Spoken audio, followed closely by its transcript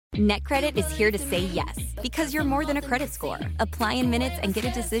NetCredit is here to say yes, because you're more than a credit score. Apply in minutes and get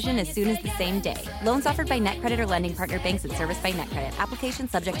a decision as soon as the same day. Loans offered by NetCredit or lending partner banks and serviced by NetCredit. Application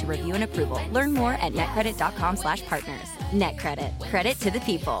subject to review and approval. Learn more at netcredit.com/partners. NetCredit. Credit to the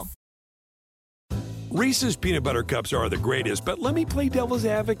people. Reese's peanut butter cups are the greatest, but let me play devil's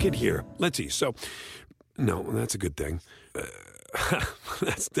advocate here. Let's see. So, no, that's a good thing.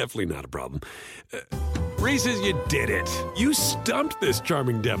 That's definitely not a problem. Reese's, you did it. You stumped this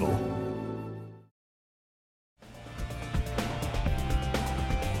charming devil.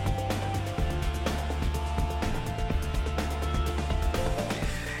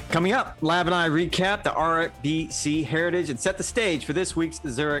 Coming up, Lav and I recap the RBC Heritage and set the stage for this week's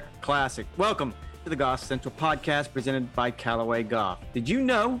Zurich Classic. Welcome to the Golf Central podcast presented by Callaway Golf. Did you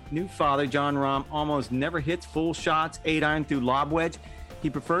know new father Jon Rahm almost never hits full shots 8-iron through lob wedge? He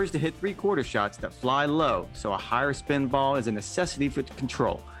prefers to hit three-quarter shots that fly low, so a higher spin ball is a necessity for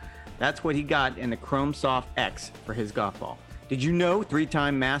control. That's what he got in the Chrome Soft X for his golf ball. Did you know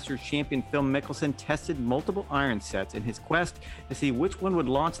three-time Masters champion Phil Mickelson tested multiple iron sets in his quest to see which one would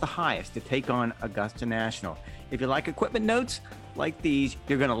launch the highest to take on Augusta National? If you like equipment notes like these,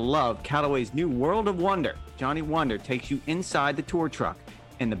 you're going to love Callaway's new World of Wonder. Johnny Wonder takes you inside the tour truck,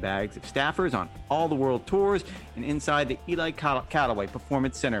 in the bags of staffers on all the world tours, and inside the Eli Callaway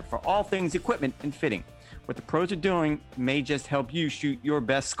Performance Center for all things equipment and fitting. What the pros are doing may just help you shoot your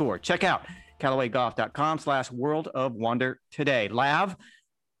best score. Check out CallawayGolf.com/World of Wonder today. Lav,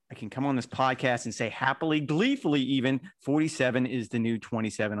 I can come on this podcast and say happily, gleefully even, 47 is the new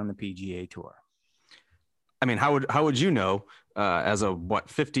 27 on the PGA Tour. I mean, how would you know as a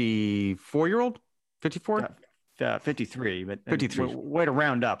 54-year-old? 54? 53, but 53. Way to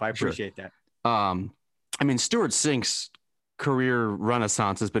round up. I appreciate that. I mean, Stewart Cink's career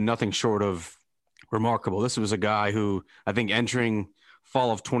renaissance has been nothing short of remarkable. This was a guy who, I think, entering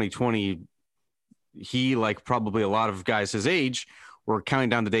fall of 2020, he, like probably a lot of guys his age, were counting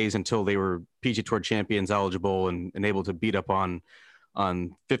down the days until they were PGA Tour champions eligible and able to beat up on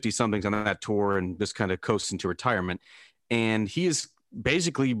 50-somethings on that tour and just kind of coast into retirement. And he has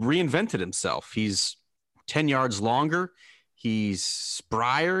basically reinvented himself. He's 10 yards longer. He's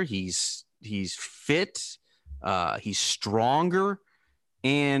sprier. He's fit. He's stronger.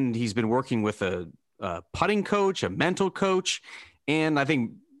 And he's been working with a putting coach, a mental coach. And I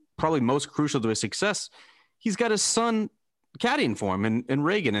think probably most crucial to his success, he's got his son caddying for him and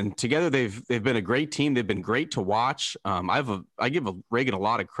Reagan. And together they've been a great team. They've been great to watch. I give Reagan a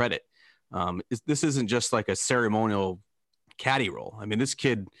lot of credit. This isn't just like a ceremonial caddy role. I mean, this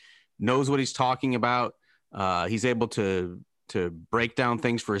kid knows what he's talking about. He's able to break down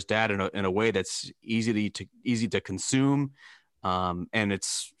things for his dad in a way that's easy to consume. And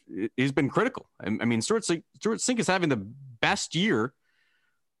he's been critical. I mean, Stewart Cink is having the best year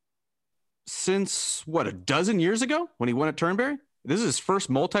since a dozen years ago when he won at Turnberry. This is his first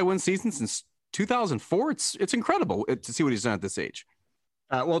multi-win season since 2004. It's incredible to see what he's done at this age.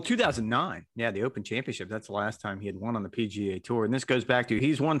 2009. Yeah, the Open Championship. That's the last time he had won on the PGA Tour. And this goes back to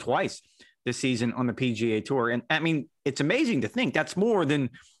he's won twice this season on the PGA Tour. And I mean, it's amazing to think that's more than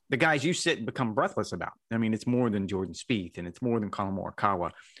the guys you sit and become breathless about. I mean, it's more than Jordan Spieth, and it's more than Collin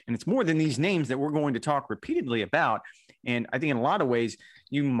Morikawa, and it's more than these names that we're going to talk repeatedly about. And I think in a lot of ways,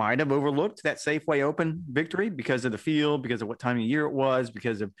 you might have overlooked that Safeway Open victory because of the field, because of what time of year it was,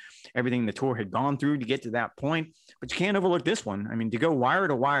 because of everything the tour had gone through to get to that point. But you can't overlook this one. I mean, to go wire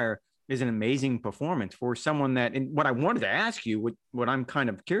to wire is an amazing performance for someone that, and what I wanted to ask you, what I'm kind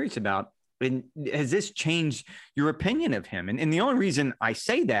of curious about, and has this changed your opinion of him? And the only reason I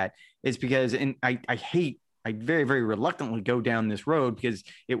say that is because, and I very, very reluctantly go down this road because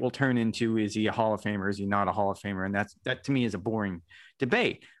it will turn into, is he a Hall of Famer? Is he not a Hall of Famer? And that to me is a boring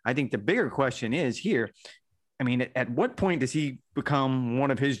debate. I think the bigger question is here. I mean, at what point does he become one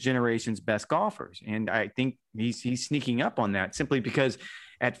of his generation's best golfers? And I think he's sneaking up on that simply because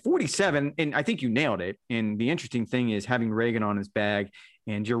at 47, and I think you nailed it. And the interesting thing is having Reagan on his bag.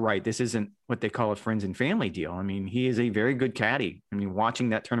 And you're right, this isn't what they call a friends and family deal. I mean, he is a very good caddy. I mean, watching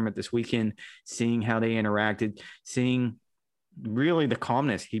that tournament this weekend, seeing how they interacted, seeing really the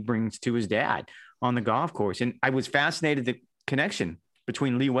calmness he brings to his dad on the golf course. And I was fascinated the connection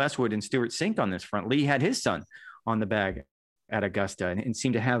between Lee Westwood and Stewart Cink on this front. Lee had his son on the bag at Augusta and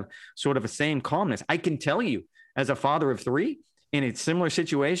seemed to have sort of the same calmness. I can tell you, as a father of three, in a similar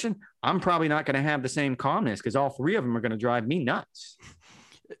situation, I'm probably not going to have the same calmness because all three of them are going to drive me nuts.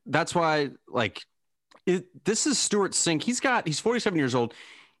 That's why, this is Stewart Cink. He's 47 years old.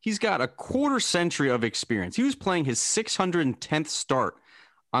 He's got a quarter century of experience. He was playing his 610th start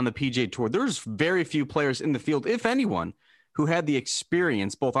on the PGA Tour. There's very few players in the field, if anyone, who had the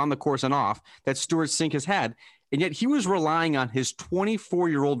experience both on the course and off that Stewart Cink has had. And yet he was relying on his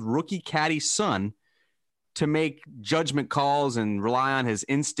 24-year-old rookie caddy son to make judgment calls and rely on his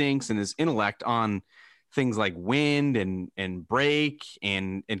instincts and his intellect on things like wind and break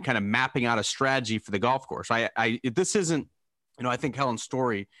and kind of mapping out a strategy for the golf course. This isn't, I think Helen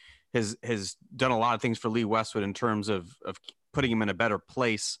Story has done a lot of things for Lee Westwood in terms of putting him in a better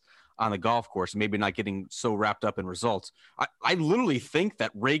place on the golf course and maybe not getting so wrapped up in results. I literally think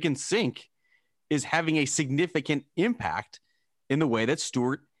that Reagan Cink is having a significant impact in the way that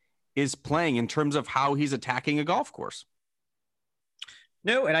Stewart is playing in terms of how he's attacking a golf course.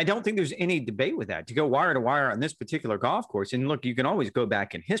 No, and I don't think there's any debate with that. To go wire to wire on this particular golf course, and look, you can always go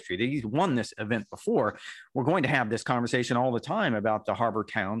back in history. He's won this event before. We're going to have this conversation all the time about the harbor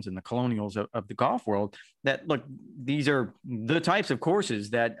towns and the colonials of the golf world. That, look, these are the types of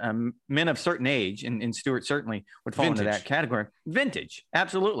courses that men of certain age, and Stewart certainly would fall into that category. Vintage,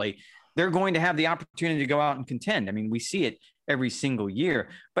 absolutely. They're going to have the opportunity to go out and contend. I mean, we see it every single year.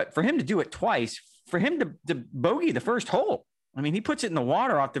 But for him to do it twice, for him to bogey the first hole, I mean, he puts it in the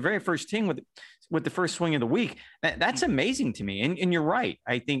water off the very first tee with the first swing of the week. That's amazing to me. And you're right.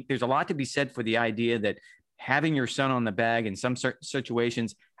 I think there's a lot to be said for the idea that having your son on the bag in some certain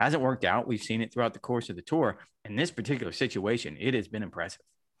situations hasn't worked out. We've seen it throughout the course of the tour. In this particular situation, it has been impressive.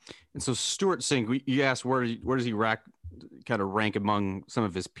 And so Stewart Cink, you asked where does he rank among some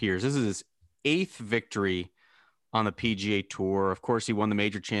of his peers? This is his 8th victory on the PGA Tour. Of course, he won the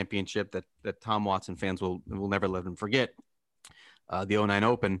major championship that Tom Watson fans will never let him forget. The 09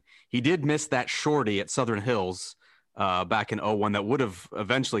 Open. He did miss that shorty at Southern Hills back in 01 that would have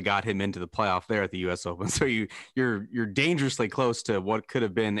eventually got him into the playoff there at the U.S. Open. So you're dangerously close to what could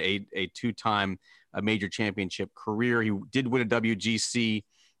have been a 2-time major championship career. He did win a WGC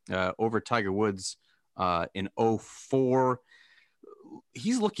over Tiger Woods in 04.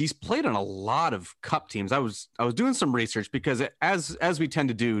 He's played on a lot of Cup teams. I was doing some research because as we tend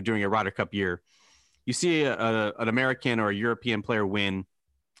to do during a Ryder Cup year, you see an American or a European player win,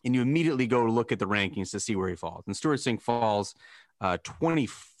 and you immediately go to look at the rankings to see where he falls. And Stewart Cink falls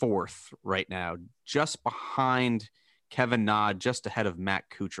 24th right now, just behind Kevin Na, just ahead of Matt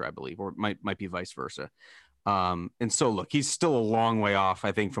Kuchar, I believe, or it might be vice versa. And so, look, he's still a long way off,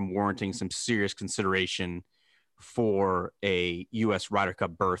 I think, from warranting some serious consideration for a U.S. Ryder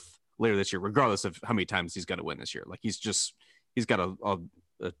Cup berth later this year, regardless of how many times he's going to win this year. Like, he's got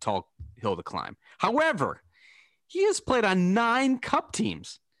a tall hill to climb. However, he has played on 9 Cup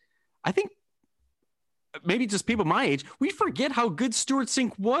teams. I think maybe just people my age, we forget how good Stewart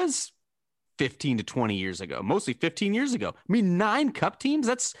Cink was 15 to 20 years ago, mostly 15 years ago. I mean, 9 Cup teams,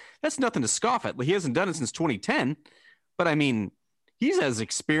 that's nothing to scoff at. He hasn't done it since 2010, but I mean, he's as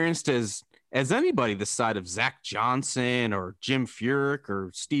experienced as anybody this side of Zach Johnson or Jim Furyk or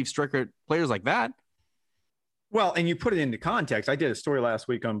Steve Stricker, players like that. Well, and you put it into context. I did a story last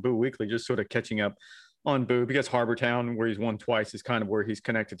week on Boo Weekly, just sort of catching up on Boo, because Harbor Town, where he's won twice, is kind of where he's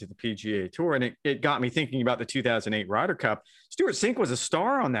connected to the PGA Tour. And it got me thinking about the 2008 Ryder Cup. Stewart Cink was a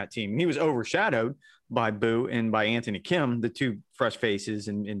star on that team. He was overshadowed by Boo and by Anthony Kim, the two fresh faces,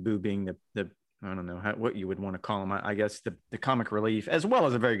 and Boo being the I don't know what you would want to call him. I guess the comic relief, as well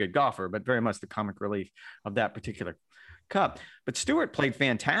as a very good golfer, but very much the comic relief of that particular Cup. But Stewart played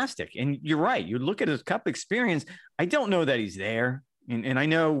fantastic. And you're right. You look at his Cup experience. I don't know that he's there. And I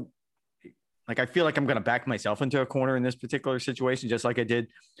know, like, I feel like I'm going to back myself into a corner in this particular situation, just like I did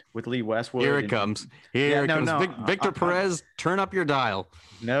with Lee Westwood. Here it comes. Victor Perez, turn up your dial.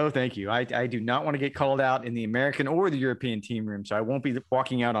 No, thank you. I do not want to get called out in the American or the European team room, so I won't be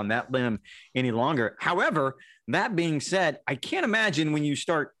walking out on that limb any longer. However, that being said, I can't imagine when you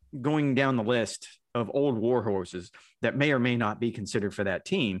start going down the list of old war horses that may or may not be considered for that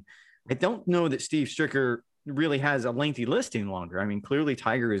team. I don't know that Steve Stricker really has a lengthy list any longer. I mean, clearly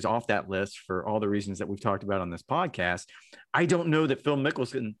Tiger is off that list for all the reasons that we've talked about on this podcast. I don't know that Phil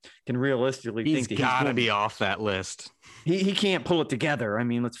Mickelson can realistically think that he's got to be off that list. He can't pull it together. I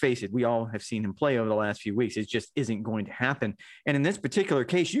mean, let's face it. We all have seen him play over the last few weeks. It just isn't going to happen. And in this particular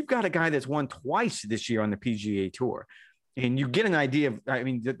case, you've got a guy that's won twice this year on the PGA Tour. And you get an idea of, I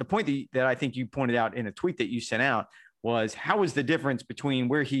mean, the point that I think you pointed out in a tweet that you sent out was, how is the difference between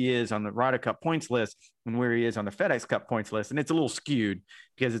where he is on the Ryder Cup points list and where he is on the FedEx Cup points list? And it's a little skewed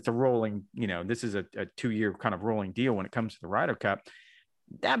because it's a rolling, this is a 2-year kind of rolling deal when it comes to the Ryder Cup.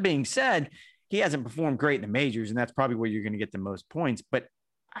 That being said, he hasn't performed great in the majors, and that's probably where you're going to get the most points. But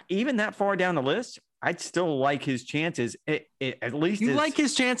even that far down the list, I'd still like his chances. At least you like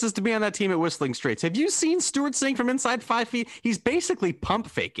his chances to be on that team at Whistling Straits. Have you seen Stewart Cink from inside 5 feet? He's basically pump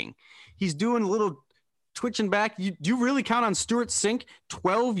faking. He's doing little switching back, do you really count on Stuart Sink,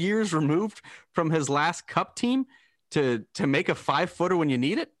 12 years removed from his last Cup team, to make a 5-footer when you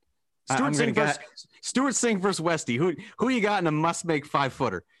need it? Stuart Sink versus Westy. Who you got in a must-make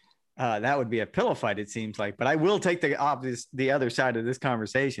 5-footer? That would be a pillow fight, it seems like. But I will take the other side of this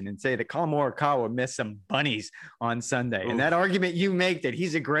conversation and say that Collin Morikawa missed some bunnies on Sunday. And that argument you make that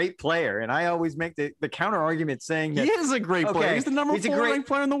he's a great player, and I always make the counter argument saying that he is a great player. He's the number 4 ranked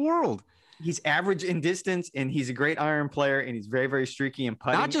player in the world. He's average in distance, and he's a great iron player, and he's very, very streaky and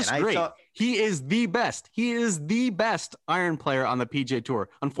putting. Not just great. He is the best. He is the best iron player on the PGA Tour.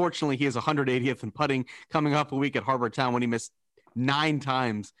 Unfortunately, he is 180th in putting, coming off a week at Harbour Town when he missed 9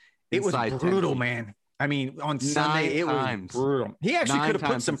 times. It was brutal, man. I mean, on Sunday, it was brutal. He actually could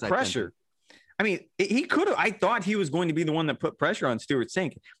have put some pressure. I mean, he could have. I thought he was going to be the one that put pressure on Stuart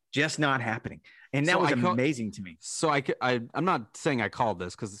Sink, just not happening. And that was amazing to me. So I'm not saying I called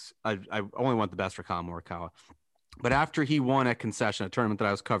this because I only want the best for Collin Morikawa. But after he won at Concession, a tournament that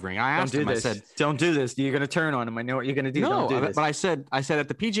I was covering, I asked him, I said, don't do this. You're going to turn on him. I know what you're going to do. No, don't do this. But I said at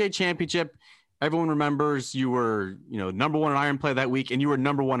the PGA Championship, everyone remembers you were, number 1 in iron play that week, and you were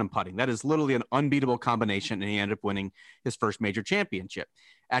number 1 in putting. That is literally an unbeatable combination, and he ended up winning his first major championship.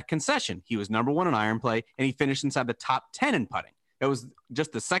 At Concession, he was number 1 in iron play, and he finished inside the top 10 in putting. It was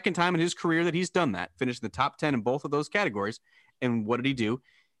just the second time in his career that he's done that, finished in the top 10 in both of those categories. And what did he do?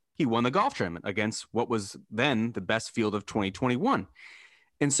 He won the golf tournament against what was then the best field of 2021.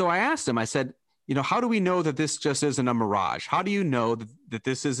 And so I asked him, I said, how do we know that this just isn't a mirage? How do you know that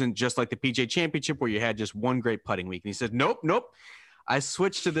this isn't just like the PGA Championship where you had just one great putting week? And he said, nope. I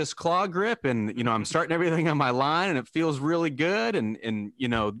switched to this claw grip, and I'm starting everything on my line, and it feels really good. And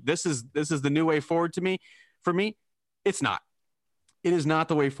this is the new way forward for me. It's not. It is not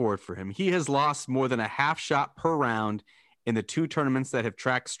the way forward for him. He has lost more than a half shot per round in the 2 tournaments that have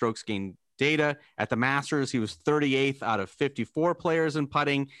tracked strokes gained data. At the Masters, he was 38th out of 54 players in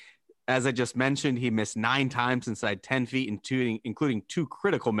putting. As I just mentioned, he missed 9 times inside 10 feet, including 2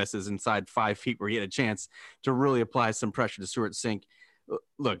 critical misses inside 5 feet where he had a chance to really apply some pressure to Stuart Sink.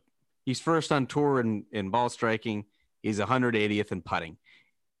 Look, he's first on tour in ball striking. He's 180th in putting.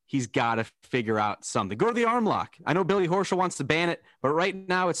 He's got to figure out something. Go to the arm lock. I know Billy Horschel wants to ban it, but right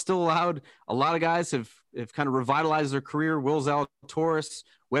now it's still allowed. A lot of guys have kind of revitalized their career. Will Zalatoris,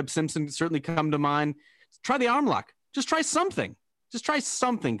 Webb Simpson certainly come to mind. Try the arm lock. Just try something.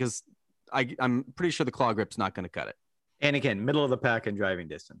 Because I'm pretty sure the claw grip's not going to cut it. And again, middle of the pack and driving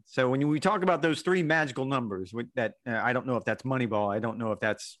distance. So when we talk about those 3 magical numbers, that I don't know if that's Moneyball. I don't know if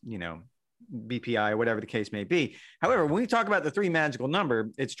that's, BPI, whatever the case may be. However, when we talk about the 3 magical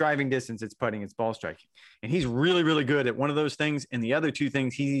number, it's driving distance, it's putting, it's ball striking. And he's really, really good at one of those things. And the other 2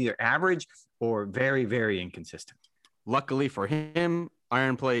 things, he's either average or very, very inconsistent. Luckily for him,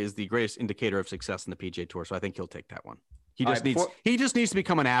 iron play is the greatest indicator of success in the PGA Tour. So I think he'll take that one. He just needs to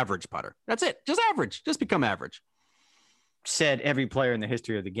become an average putter. That's it. Just average. Just become average. Said every player in the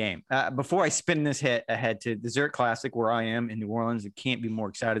history of the game. Before I spin this ahead to the Zurich Classic, where I am in New Orleans, I can't be more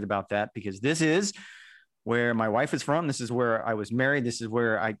excited about that because this is where my wife is from. This is where I was married. This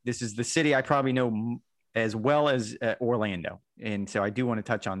is the city I probably know as well as Orlando. And so I do want to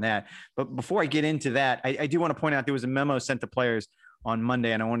touch on that. But before I get into that, I do want to point out there was a memo sent to players on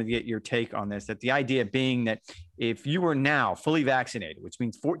Monday, and I wanted to get your take on this, that the idea being that if you were now fully vaccinated, which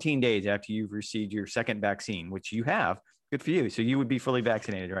means 14 days after you've received your second vaccine, which you have, good for you. So you would be fully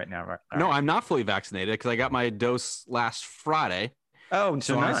vaccinated right now, right? No, I'm not fully vaccinated because I got my dose last Friday. Oh,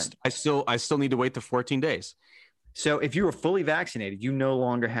 so I still need to wait the 14 days. So if you were fully vaccinated, you no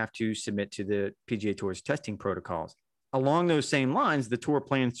longer have to submit to the PGA Tour's testing protocols. Along those same lines, the tour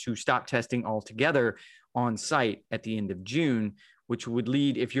plans to stop testing altogether on site at the end of June, which would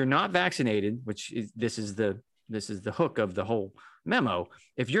lead, if you're not vaccinated, this is the hook of the whole memo.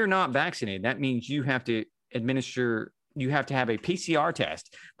 If you're not vaccinated, that means you have to have a PCR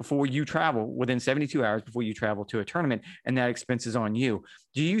test before you travel, within 72 hours before you travel to a tournament, and that expense is on you.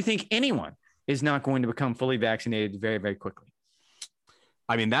 Do you think anyone is not going to become fully vaccinated very, very quickly?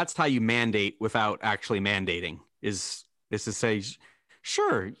 I mean, that's how you mandate without actually mandating, is to say,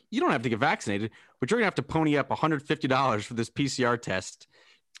 sure, you don't have to get vaccinated, but you're going to have to pony up $150 for this PCR test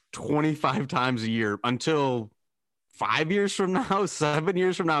 25 times a year until 5 years from now, 7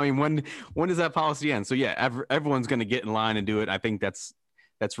 years from now. I mean, when does that policy end? So yeah, everyone's going to get in line and do it. I think that's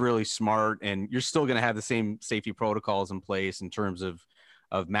really smart. And you're still going to have the same safety protocols in place in terms of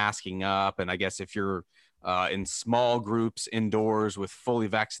masking up. And I guess if you're in small groups indoors with fully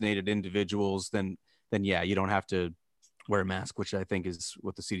vaccinated individuals, then yeah, you don't have to wear a mask, which I think is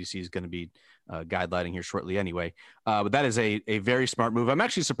what the CDC is going to be guidelining here shortly anyway. But that is a very smart move. I'm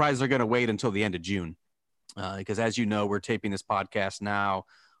actually surprised they're going to wait until the end of June because as you know, we're taping this podcast now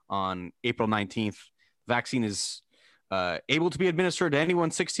on April 19th. Vaccine is able to be administered to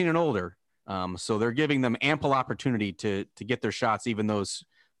anyone 16 and older. So they're giving them ample opportunity to get their shots, even those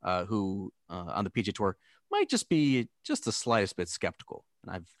who on the PGA Tour might just be just the slightest bit skeptical.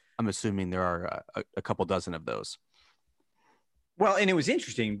 And I'm assuming there are a couple dozen of those. Well, and it was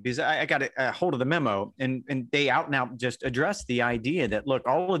interesting because I got a hold of the memo, and they out and out just addressed the idea that, look,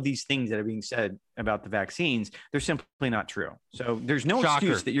 all of these things that are being said about the vaccines, they're simply not true. So there's no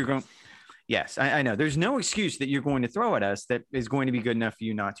excuse that you're going. Yes, I know. There's no excuse that you're going to throw at us that is going to be good enough for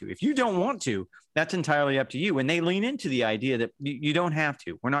you not to. If you don't want to, that's entirely up to you. And they lean into the idea that you don't have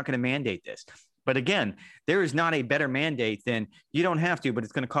to. We're not going to mandate this. But again, there is not a better mandate than you don't have to, but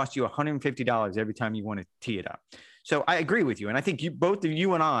it's going to cost you $150 every time you want to tee it up. So I agree with you. And I think both of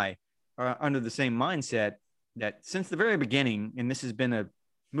you and I are under the same mindset that since the very beginning, and this has been a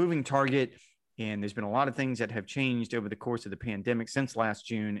moving target, and there's been a lot of things that have changed over the course of the pandemic since last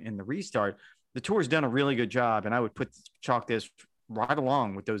June and the restart, the tour has done a really good job. And I would chalk this right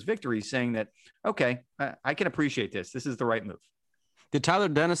along with those victories, saying that, okay, I can appreciate this. This is the right move. Did Tyler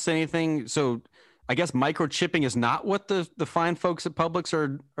Dennis say anything? So I guess microchipping is not what the fine folks at Publix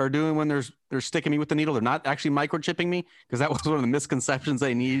are doing when they're sticking me with the needle. They're not actually microchipping me, because that was one of the misconceptions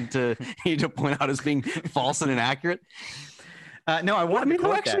they need to point out as being false and inaccurate. No, I wanted to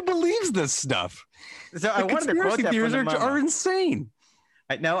quote who actually believes this stuff? So I wanted to quote that theories are insane.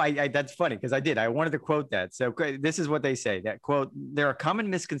 That's funny because I wanted to quote that. So this is what they say. That quote: "There are common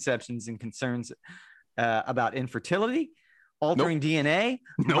misconceptions and concerns about infertility, altering DNA,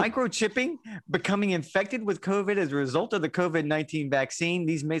 microchipping, becoming infected with COVID as a result of the COVID-19 vaccine.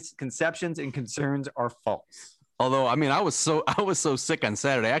 These misconceptions and concerns are false." Although, I mean, I was so sick on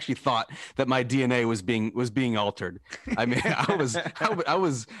Saturday, I actually thought that my DNA was being altered. I mean, I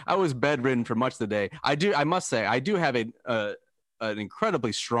was bedridden for much of the day. I must say, I do have an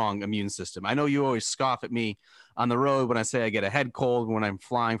incredibly strong immune system. I know you always scoff at me on the road when I say I get a head cold when I'm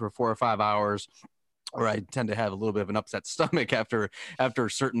flying for 4 or 5 hours, or I tend to have a little bit of an upset stomach after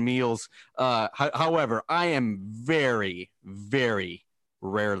certain meals. However, I am very, very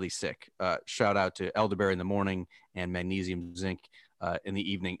rarely sick. Shout out to elderberry in the morning and magnesium zinc in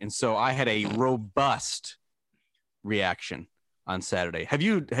the evening. And so I had a robust reaction on Saturday. Have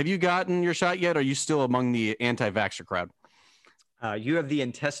you gotten your shot yet? Or are you still among the anti-vaxxer crowd? You have the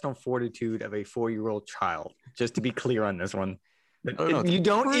intestinal fortitude of a 4-year-old child, just to be clear on this one. You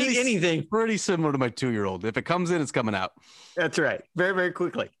don't eat anything. Pretty similar to my 2-year-old. If it comes in, it's coming out. That's right. Very, very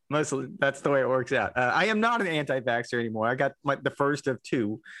quickly. Mostly, that's the way it works out. I am not an anti-vaxxer anymore. I got the first of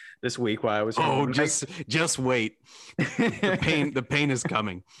 2 this week while I was home. Oh, just wait. The pain is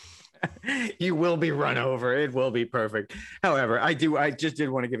coming. You will be run over. It will be perfect. However, I just did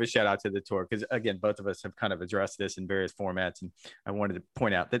want to give a shout out to the tour because, again, both of us have kind of addressed this in various formats, and I wanted to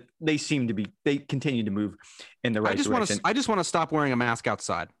point out that they continue to move in the right direction. I just want to stop wearing a mask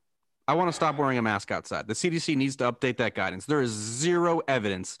outside. I want to stop wearing a mask outside. The CDC needs to update that guidance. There is zero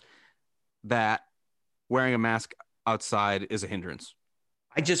evidence that wearing a mask outside is a hindrance.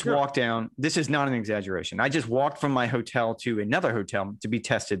 I just walked down. This is not an exaggeration. I just walked from my hotel to another hotel to be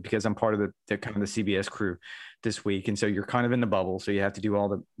tested because I'm part of the kind of the CBS crew this week. And so you're kind of in the bubble. So you have to do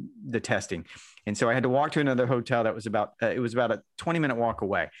all the testing. And so I had to walk to another hotel that was about a 20-minute walk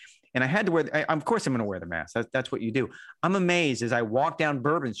away. And I had to of course I'm going to wear the mask. That's what you do. I'm amazed as I walk down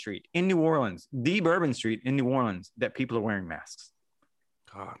Bourbon Street in New Orleans, the Bourbon Street in New Orleans, that people are wearing masks.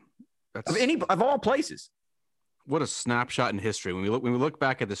 God, of all places. What a snapshot in history. When we look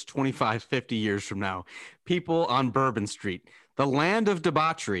back at this 25, 50 years from now, people on Bourbon Street, the land of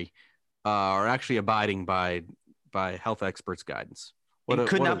debauchery, are actually abiding by health experts' guidance.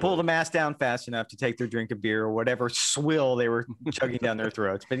 Could not pull the mask down fast enough to take their drink of beer or whatever swill they were chugging down their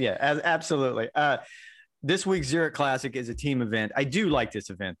throats. But yeah, absolutely. This week's Zurich Classic is a team event. I do like this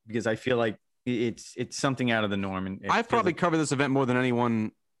event because I feel like it's something out of the norm. And I've probably covered this event more than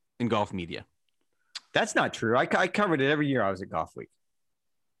anyone in golf media. That's not true. I covered it every year I was at Golf Week.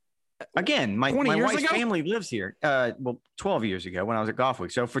 Again, my wife's family lives here. 12 years ago when I was at Golf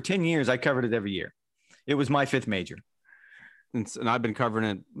Week. So for 10 years, I covered it every year. It was my 5th major. And I've been covering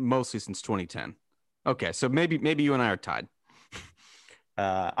it mostly since 2010. Okay, so maybe you and I are tied.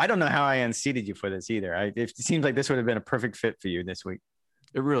 I don't know how I unseated you for this either. It seems like this would have been a perfect fit for you this week.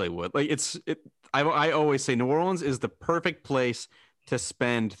 It really would. I always say New Orleans is the perfect place to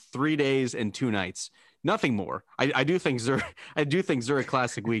spend 3 days and 2 nights. Nothing more. I do think Zurich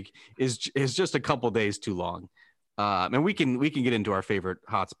Classic Week is just a couple days too long. And we can get into our favorite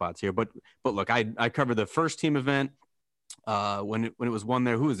hotspots here. But look, I covered the first team event when it was won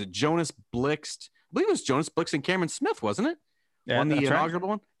there. Who is it? Jonas Blixt, believe it was Jonas Blix and Cameron Smith, wasn't it? Yeah, On the that's inaugural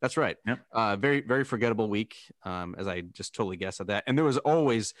one. That's right. Yep. Very, very forgettable week. As I just totally guessed at that. And there was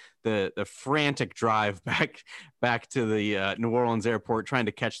always the frantic drive back to the New Orleans airport, trying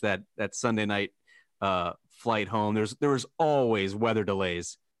to catch that Sunday night flight home. There was always weather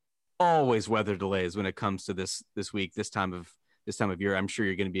delays when it comes to this week, this time of year. I'm sure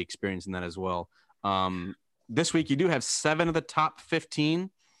you're going to be experiencing that as well. This week you do have 7 of the top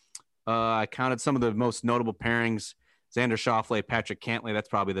 15. I counted some of the most notable pairings. Xander Schauffele, Patrick Cantlay. That's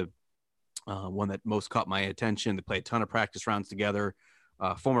probably the one that most caught my attention. They play a ton of practice rounds together.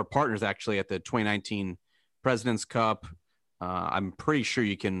 Former partners, actually, at the 2019 President's Cup. I'm pretty sure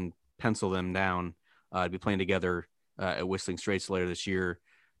you can pencil them down to be playing together at Whistling Straits later this year.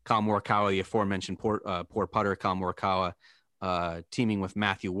 Kyle Morikawa, the aforementioned poor putter, Kyle Morikawa, teaming with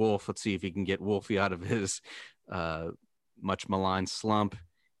Matthew Wolff. Let's see if he can get Wolfie out of his much maligned slump.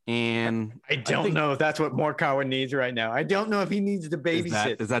 And I don't know if that's what Morikawa needs right now. I don't know if he needs to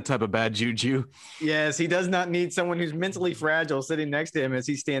babysit. Is that type of bad juju? Yes, he does not need someone who's mentally fragile sitting next to him as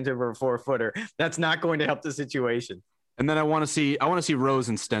he stands over a 4-footer. That's not going to help the situation. And then I want to see Rose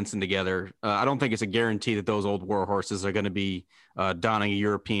and Stenson together. I don't think it's a guarantee that those old war horses are going to be donning a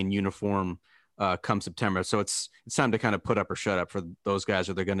European uniform come September. So it's time to kind of put up or shut up for those guys,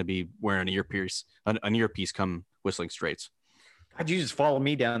 or they're going to be wearing an earpiece come Whistling Straits. God, you just follow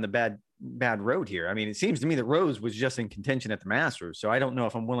me down the bad road here. I mean, it seems to me that Rose was just in contention at the Masters, so I don't know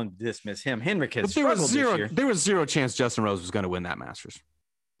if I'm willing to dismiss him. Henrik has struggled this year. There was zero chance Justin Rose was going to win that Masters.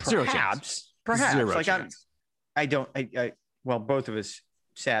 Perhaps. Zero like chance. Well, both of us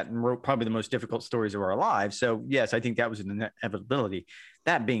sat and wrote probably the most difficult stories of our lives. So yes, I think that was an inevitability.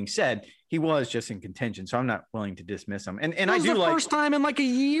 That being said, he was just in contention, so I'm not willing to dismiss him. And I do like first time in like a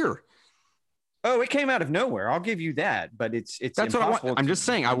year. Oh, it came out of nowhere. I'll give you that, but it's that's impossible. What I want. I'm just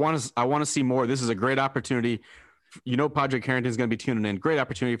saying I want to see more. This is a great opportunity. Padraig Harrington is going to be tuning in. Great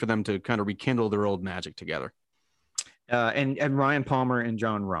opportunity for them to kind of rekindle their old magic together. And Ryan Palmer and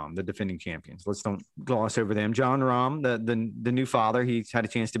Jon Rahm, the defending champions. Let's don't gloss over them. Jon Rahm, the new father, he's had a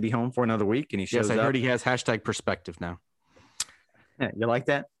chance to be home for another week, and he shows up. Yes, I heard he has #perspective now. Yeah, you like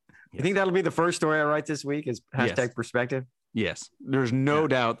that? Yes. You think that'll be the first story I write this week? Is #perspective? Yes, there's no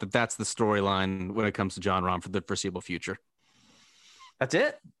doubt that that's the storyline when it comes to Jon Rahm for the foreseeable future. That's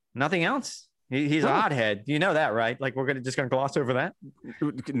it. Nothing else. He's an oddhead. You know that, right? Like we're just gonna gloss over that.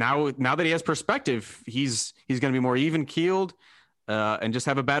 Now that he has perspective, he's going to be more even keeled and just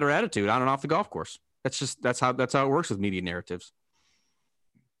have a better attitude on and off the golf course. That's how it works with media narratives.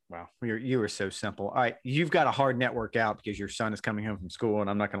 Wow, you are so simple. All right, you've got a hard network out because your son is coming home from school, and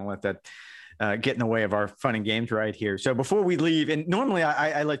I'm not going to let that get in the way of our fun and games right here. So before we leave, and normally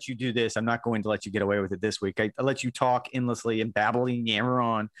I let you do this, I'm not going to let you get away with it this week. I let you talk endlessly and babble and yammer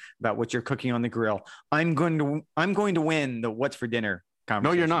on about what you're cooking on the grill. I'm going to win the what's for dinner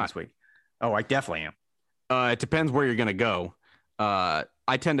conversation. No, you're not this week. Oh, I definitely am. It depends where you're going to go.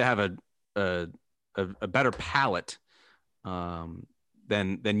 I tend to have a better palate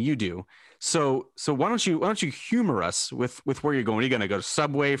than you do. So why don't you humor us with where you're going? Are you going to go to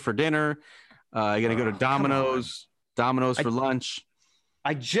Subway for dinner? You're going to go to Domino's for lunch?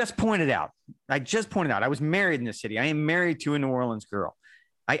 I just pointed out, I was married in this city. I am married to a New Orleans girl.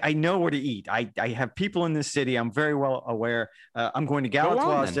 I know where to eat. I have people in this city. I'm very well aware. I'm going to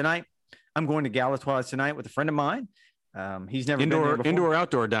Galatoire's tonight. I'm going to Galatoire's tonight with a friend of mine. He's never been there before. Indoor,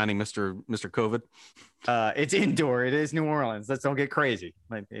 outdoor dining, Mr. COVID. It's indoor. It is New Orleans. Let's don't get crazy.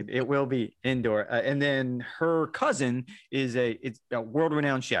 Like it will be indoor. And then her cousin is a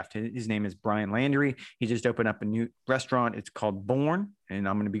world-renowned chef. His name is Brian Landry. He just opened up a new restaurant. It's called Born, and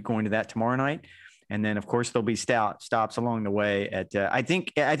I'm going to be going to that tomorrow night. And then, of course, there'll be stops along the way. I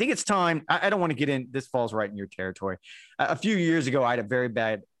think it's time. I don't want to get in. This falls right in your territory. A few years ago, I had a very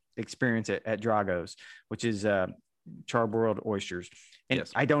bad experience at Drago's, which is charbroiled oysters. And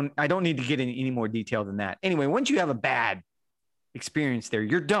yes. I don't need to get in any more detail than that. Anyway, once you have a bad experience there,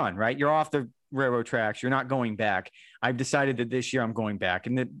 you're done, right? You're off the railroad tracks. You're not going back. I've decided that this year I'm going back,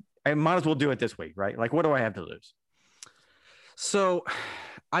 and that I might as well do it this week, right? Like, what do I have to lose? So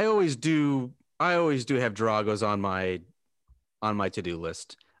I always do have Drago's on my to-do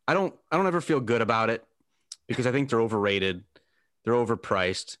list. I don't ever feel good about it because I think they're overrated. They're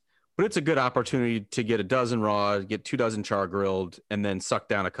overpriced. But it's a good opportunity to get a dozen raw, get 2 dozen char grilled, and then suck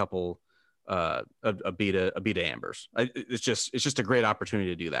down a couple a beat of ambers. It's just a great opportunity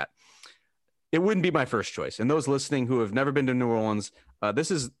to do that. It wouldn't be my first choice. And those listening who have never been to New Orleans,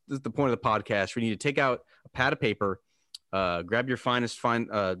 this is the point of the podcast. We need to take out a pad of paper, grab your finest pen,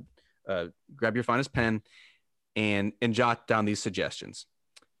 and jot down these suggestions.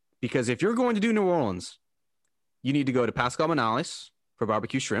 Because if you're going to do New Orleans, you need to go to Pascal Manales for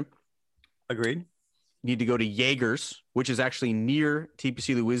barbecue shrimp. Agreed. You need to go to Jaeger's, which is actually near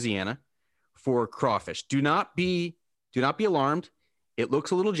TPC Louisiana, for crawfish. Do not be alarmed. It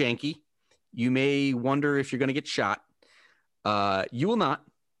looks a little janky. You may wonder if you're going to get shot. You will not.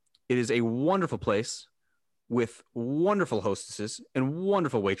 It is a wonderful place with wonderful hostesses and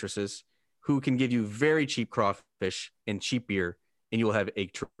wonderful waitresses who can give you very cheap crawfish and cheap beer, and you will have a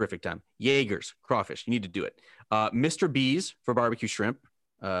terrific time. Jaeger's crawfish, you need to do it. Mr. B's for barbecue shrimp,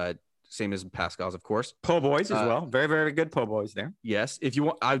 same as Pascal's, of course. Po' boys as well. Very, very good po' boys there. Yes. If you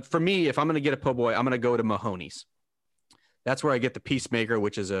want, for me, if I'm going to get a po' boy, I'm going to go to Mahoney's. That's where I get the Peacemaker,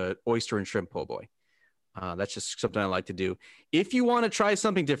 which is a oyster and shrimp po' boy. That's just something I like to do. If you want to try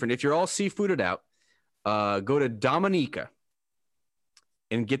something different, if you're all seafooded out, go to Dominica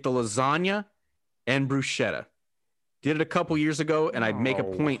and get the lasagna and bruschetta. Did it a couple years ago, and I make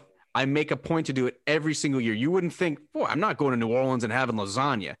a point to do it every single year. You wouldn't think, boy, I'm not going to New Orleans and having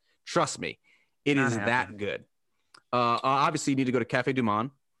lasagna. Trust me, it is that good. Obviously, you need to go to Cafe Du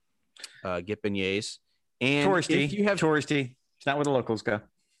Monde, get beignets. And touristy. If you have touristy, it's not where the locals go.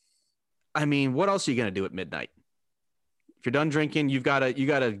 I mean, what else are you going to do at midnight? If you're done drinking, you got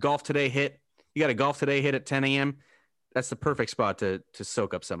a golf today hit. You got a golf today hit at 10 a.m. That's the perfect spot to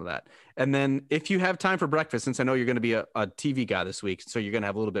soak up some of that. And then if you have time for breakfast, since I know you're going to be a TV guy this week, so you're going to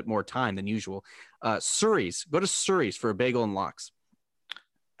have a little bit more time than usual, Surrey's. Go to Surrey's for a bagel and lox.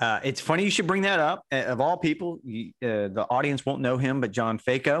 It's funny you should bring that up. Of all people, the audience won't know him, but John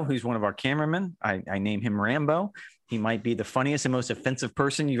Faco, who's one of our cameramen, I name him Rambo. He might be the funniest and most offensive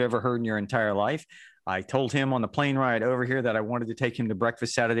person you've ever heard in your entire life. I told him on the plane ride over here that I wanted to take him to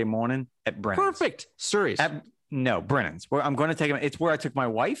breakfast Saturday morning at Brennan's. Perfect. Surrey's. No, Brennan's. Where I'm going to take him. It's where I took my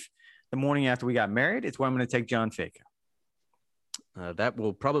wife the morning after we got married. It's where I'm going to take John Faco. That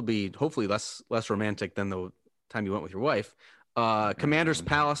will probably be hopefully less romantic than the time you went with your wife. Commander's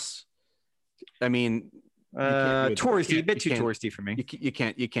Palace. I mean, touristy, a bit too touristy for me. You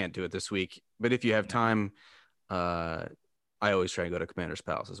can't do it this week. But if you have time, I always try to go to Commander's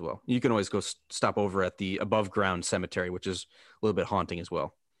Palace as well. You can always go stop over at the above ground cemetery, which is a little bit haunting as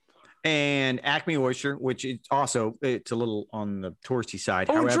well. And Acme Oyster, which is also it's a little on the touristy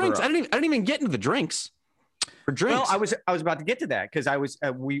side. Oh, however, drinks! I didn't even get into the drinks. For drinks, well, I was about to get to that because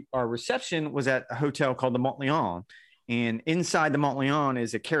our reception was at a hotel called the Montleon. And inside the Montleon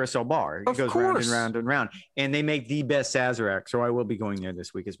is a carousel bar. It goes round and round and round. And they make the best Sazerac. So I will be going there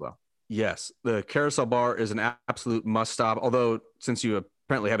this week as well. Yes. The carousel bar is an absolute must stop. Although, since you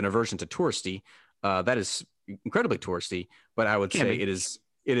apparently have an aversion to touristy, that is incredibly touristy. But I would say it is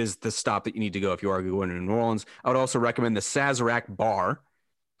the stop that you need to go if you are going to New Orleans. I would also recommend the Sazerac bar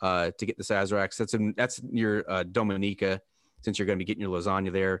to get the Sazeracs. That's near Dominica, since you're going to be getting your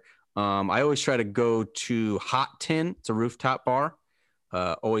lasagna there. I always try to go to Hot Tin. It's a rooftop bar.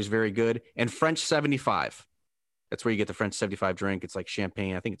 Always very good. And French 75. That's where you get the French 75 drink. It's like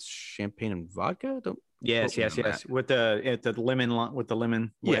champagne. I think it's champagne and vodka. Yes. With the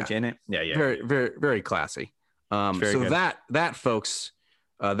lemon wedge in it. Yeah. Very, very, very classy. So good. that folks,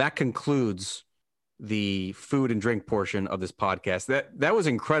 that concludes the food and drink portion of this podcast. That was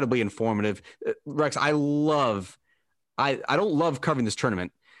incredibly informative. Rex, I don't love covering this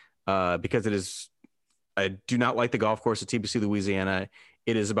tournament. Because I do not like the golf course at TPC Louisiana.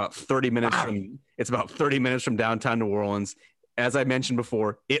 It is about 30 minutes from downtown New Orleans. As I mentioned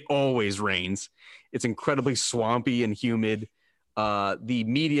before, it always rains. It's incredibly swampy and humid. The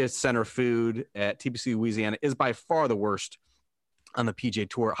media center food at TPC Louisiana is by far the worst on the PGA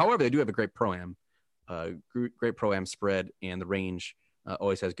Tour. However, they do have a great pro-am spread, and the range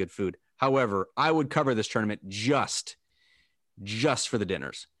always has good food. However, I would cover this tournament just for the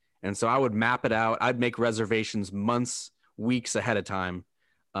dinners. And so I would map it out. I'd make reservations months, weeks ahead of time.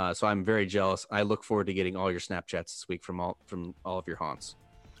 So I'm very jealous. I look forward to getting all your Snapchats this week from all of your haunts.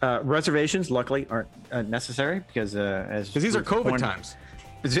 Reservations, luckily, aren't necessary because these are COVID times.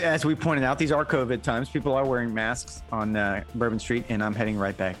 As we pointed out, these are COVID times. People are wearing masks on Bourbon Street, and I'm heading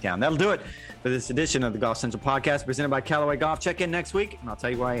right back down. That'll do it for this edition of the Golf Central Podcast presented by Callaway Golf. Check in next week, and I'll tell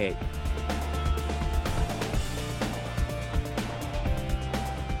you why I ate.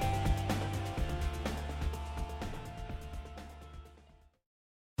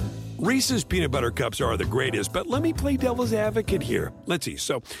 Reese's Peanut Butter Cups are the greatest, but let me play devil's advocate here. Let's see.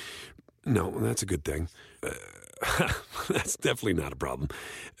 So, no, that's a good thing. That's definitely not a problem.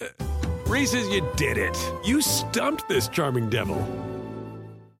 Reese's, you did it. You stumped this charming devil.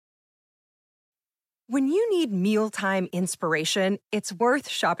 When you need mealtime inspiration, it's worth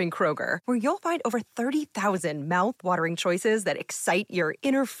shopping Kroger, where you'll find over 30,000 mouth-watering choices that excite your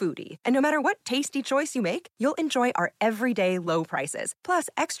inner foodie. And no matter what tasty choice you make, you'll enjoy our everyday low prices, plus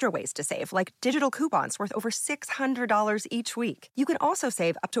extra ways to save, like digital coupons worth over $600 each week. You can also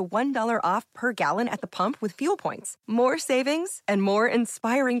save up to $1 off per gallon at the pump with fuel points. More savings and more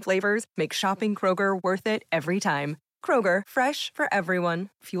inspiring flavors make shopping Kroger worth it every time. Kroger, fresh for everyone.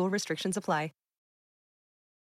 Fuel restrictions apply.